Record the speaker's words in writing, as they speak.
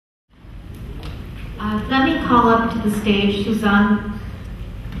Let me call up to the stage Suzanne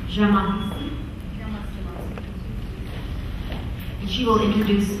Jamasi. And she will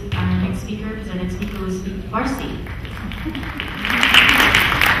introduce our next speaker, because our next speaker will speak Farsi.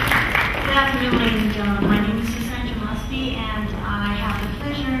 Good afternoon, ladies and gentlemen. My name is Suzanne Jamasi, and I have the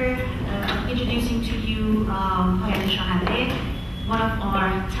pleasure of introducing to you Payvand Shojaee, one of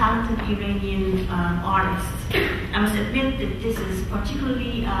our talented Iranian artists. I must admit that this is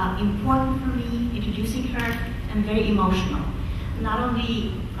particularly important for me, introducing her, and very emotional. Not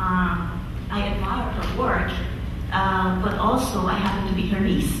only I admire her work, but also I happen to be her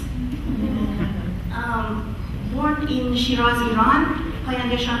niece. Born in Shiraz, Iran,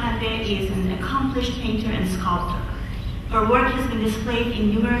 Payvand Shojaee is an accomplished painter and sculptor. Her work has been displayed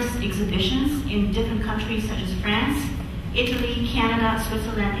in numerous exhibitions in different countries such as France, Italy, Canada,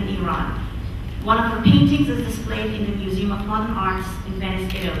 Switzerland, and Iran. One of her paintings is displayed in the Museum of Modern Arts in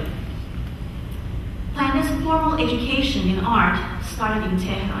Venice, Italy. Payvand's formal education in art started in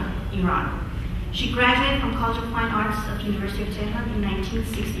Tehran, Iran. She graduated from College of Fine Arts of the University of Tehran in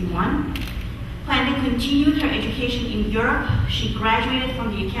 1961. Payvand continued her education in Europe. She graduated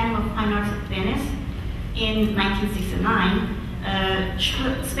from the Academy of Fine Arts of Venice in 1969,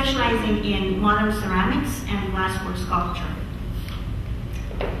 specializing in modern ceramics and glasswork sculpture.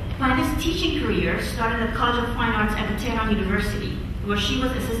 Payvand's teaching career started at College of Fine Arts at the Tehran University, where she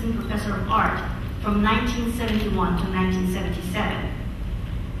was assistant professor of art from 1971 to 1977.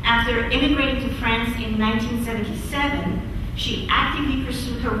 After immigrating to France in 1977, she actively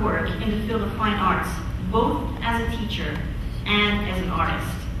pursued her work in the field of fine arts, both as a teacher and as an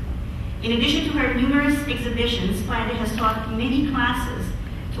artist. In addition to her numerous exhibitions, Payvand has taught many classes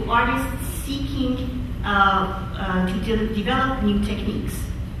to artists seeking to develop new techniques.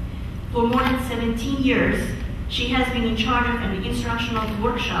 For more than 17 years, she has been in charge of an instructional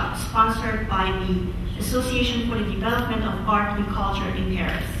workshop sponsored by the Association for the Development of Art and Culture in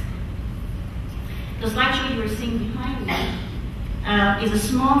Paris. The slideshow you are seeing behind me is a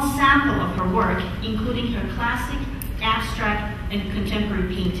small sample of her work, including her classic, abstract, and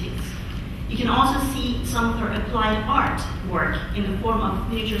contemporary paintings. You can also see some of her applied art work in the form of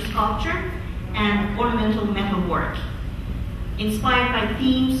miniature sculpture and ornamental metal work, inspired by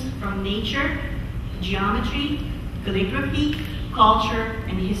themes from nature, geometry, calligraphy, culture,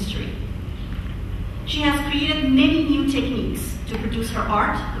 and history. She has created many new techniques to produce her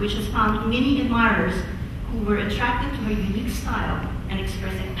art, which has found many admirers who were attracted to her unique style and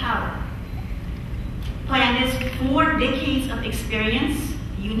expressive power. Payvand's 4 decades of experience,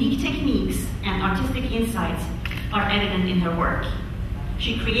 unique techniques, and artistic insights are evident in her work.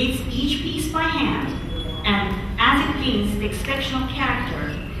 She creates each piece by hand, and as it gains the exceptional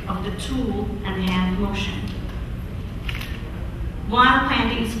character of the tool and hand motion. While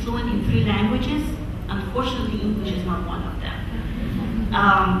Payvand is fluent in 3 languages, unfortunately English is not one of them.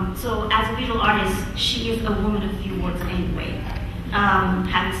 So as a visual artist, she is a woman of few words anyway.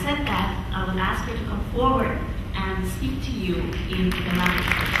 Having said that, I will ask her to come forward and speak to you in the language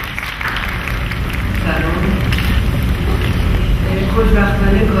of سلام.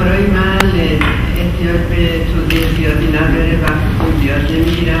 خوشبختانه کارهای من احتیاج به توضیح زیادی نداره و خوب زیاد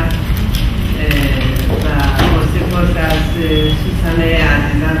نمیگیرم و با سپاس از سوسن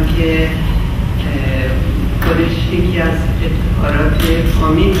عزیزم که خودش یکی از ابتکارات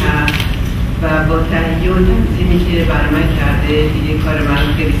فامیل هست و با تهیه و تنظیمی که برای من کرده دیگه کار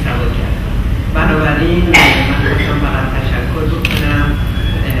من خیلی سوا کرد. بنابراین من خواستم فقط تشکر بکنم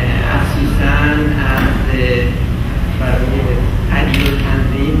از سوسن، از برای تهیه و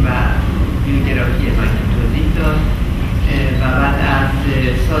تنظیم و بیوگرافی من که توضیح داد و بعد از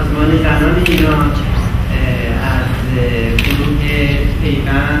سازمان زنان ایران، از گروه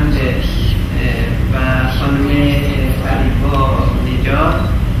پیوند و خانم فریبا نجات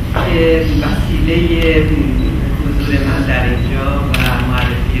که وسیله حضور من در اینجا و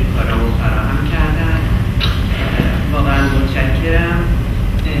معرفی کارامو فراهم کردن. واقعا متشکرم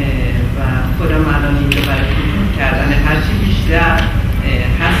و خودم الان اینجا برای کردن هرچی بیشتر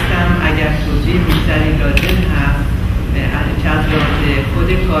هستم. اگر توضیح بیشتری لازم هست چه از خود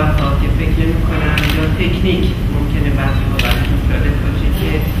کارها که فکر میکنم یا تکنیک ممکنه بعضی ها برای مطالب باشه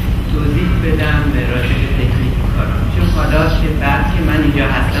که توضیح بدم راجع به تکنیک کارم، چون حالا که بعد که من اینجا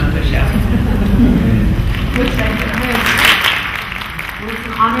هستم تا شب. It's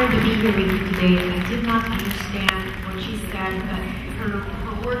an honor to be here with you today. I did not understand what she said, but her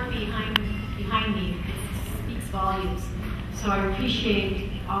work behind me speaks volumes. So I appreciate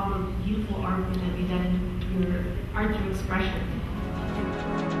all the beautiful artwork that you did in your art through expression.